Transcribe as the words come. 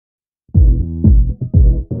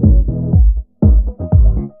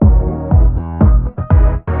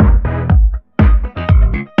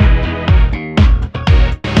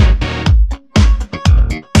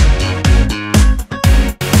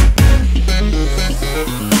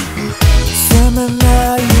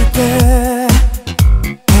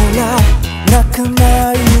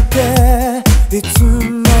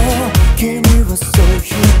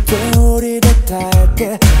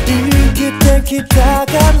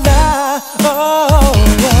ら、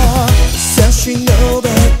差し伸べ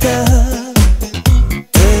た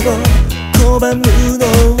手を拒むの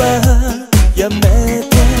はやめて、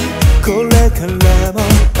これからも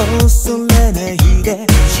恐れないで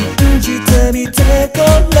信じてみてごら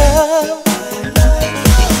ん。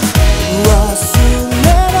忘れ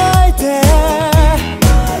ないで、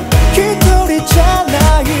一人じゃな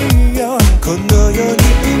いよ、この世に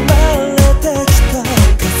生まれてきた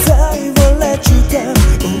火災をレジで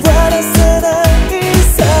終わらせない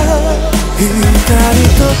さ。光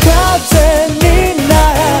と風にな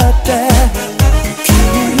って君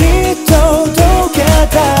に届け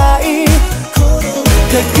たい、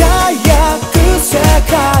輝く世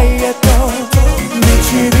界へと導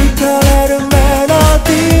かれるメロデ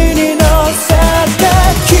ィーに乗せて、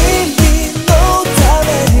君のため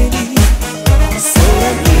に空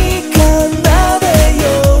に奏でよ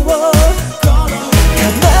う、悲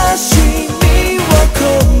しみを超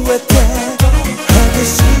えて果てし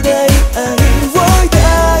ない愛を抱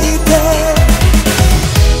いて、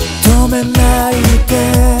止めないで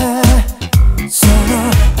その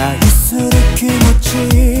愛する気持ち、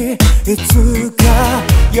いつか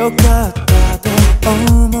よかったと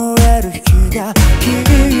思える日がきっ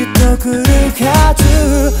と来るはず。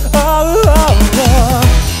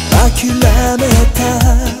諦めた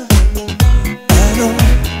あの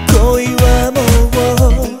恋はも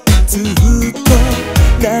うずっと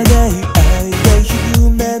長い間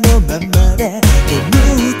夢のままで眠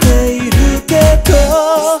っているけど、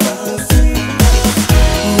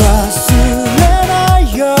忘れない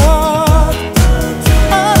よ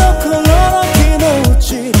あの頃の気持ち、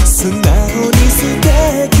素直に素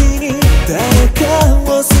敵に誰かを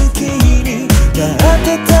好きになって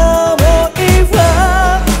た想いは、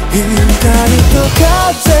光と風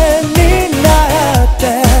になって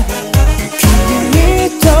君に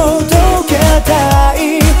届けたい、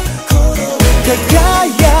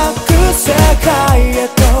輝く世界へ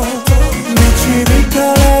と導か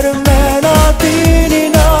れるメロディーに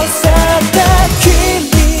乗せて、君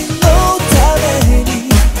のために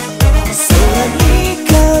空に奏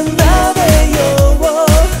でよう、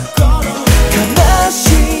悲し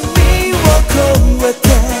みを超えて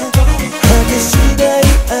果てしない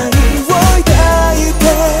愛を抱いて、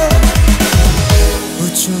宇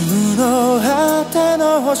宙の果ての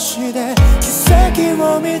星で奇跡を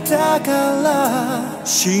見たから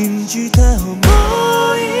信じた想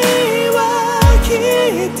いはき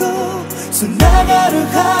っとつながる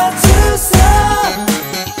はずさ。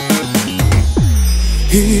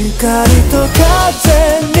光と風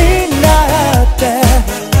になって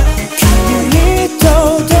君に届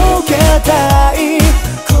けたい、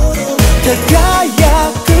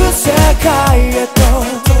輝く世界へと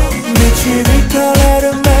導かれる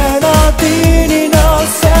メロディーに乗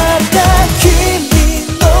せて、君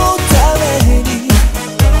のために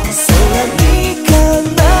空に奏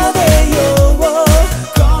でよう、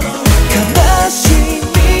悲し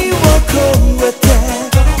みを超えて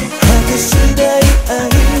果てしない愛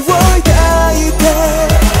を抱いて、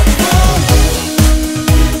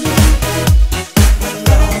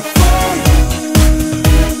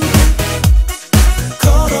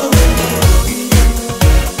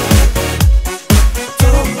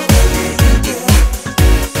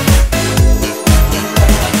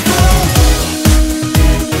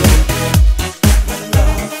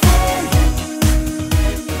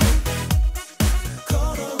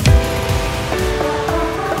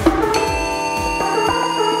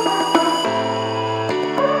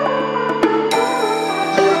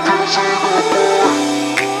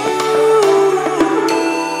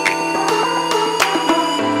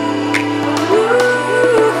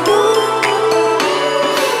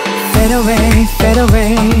Fade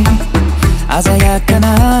away 鮮やか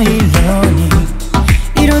な色に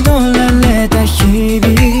彩られた日々、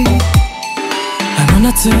あの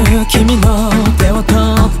夏君の手を取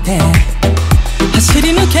って走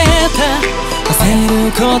り抜けた忘れ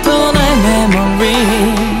ることないメモリー、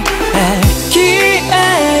消え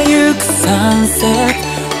ゆくサンセッ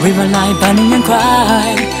ト We were like Bunny and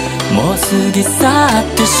Clyde、 もう過ぎ去っ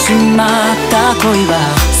てしまった恋は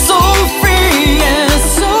So free and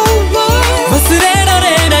so wild、 忘れられ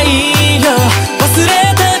ないよ、忘れ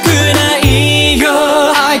たくないよ、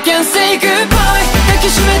 I can't say goodbye、 抱き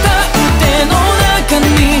しめた腕の中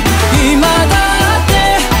に今だって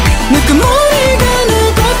ぬくもりが残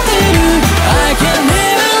ってる、 I can't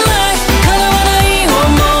never lie、 叶わない想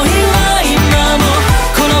いは今も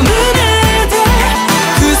この胸で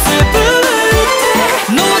くすぶって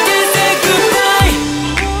No one can say goodbye、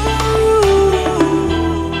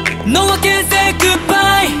 No one can say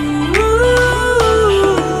goodbye、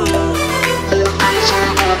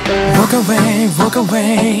walk away, walk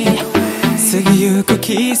away 過ぎゆく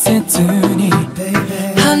季節に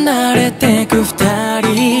離れてく二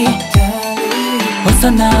人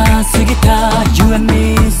幼すぎた You and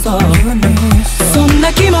me so そん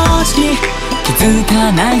な気持ちに気づ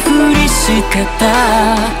かないふりしてた、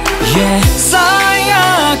yeah、 最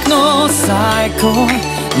悪の最高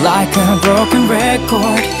Like a broken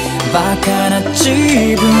record バカな自分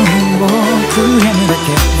を悔やむだ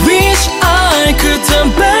け Wish I could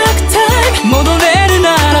turn back time 戻れる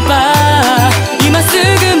ならば今すぐ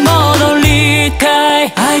戻りた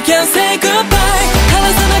い I can't say goodbye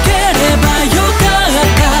話さなければよかっ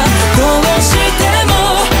たどうしても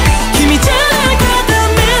君じゃなきゃダ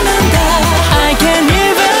メなんだ I can't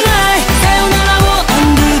even lie さよならを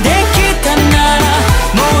undoできたなら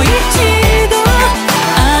もう一度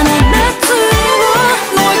あの夏を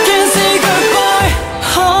No I can't say goodbye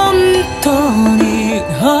本当に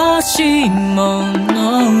欲しいも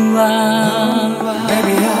のは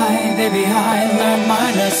Baby I learned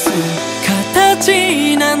my lesson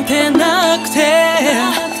形なんてなくて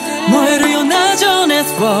燃えるような情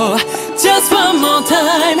熱を Just one more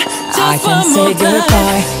time I can say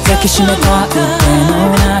goodbye 抱きしめた腕の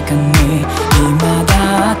中に今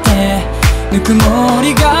だってぬくも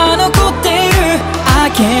りが残っている I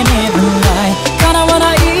can't even lie 叶わ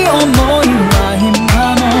ない想いは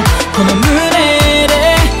今もこの胸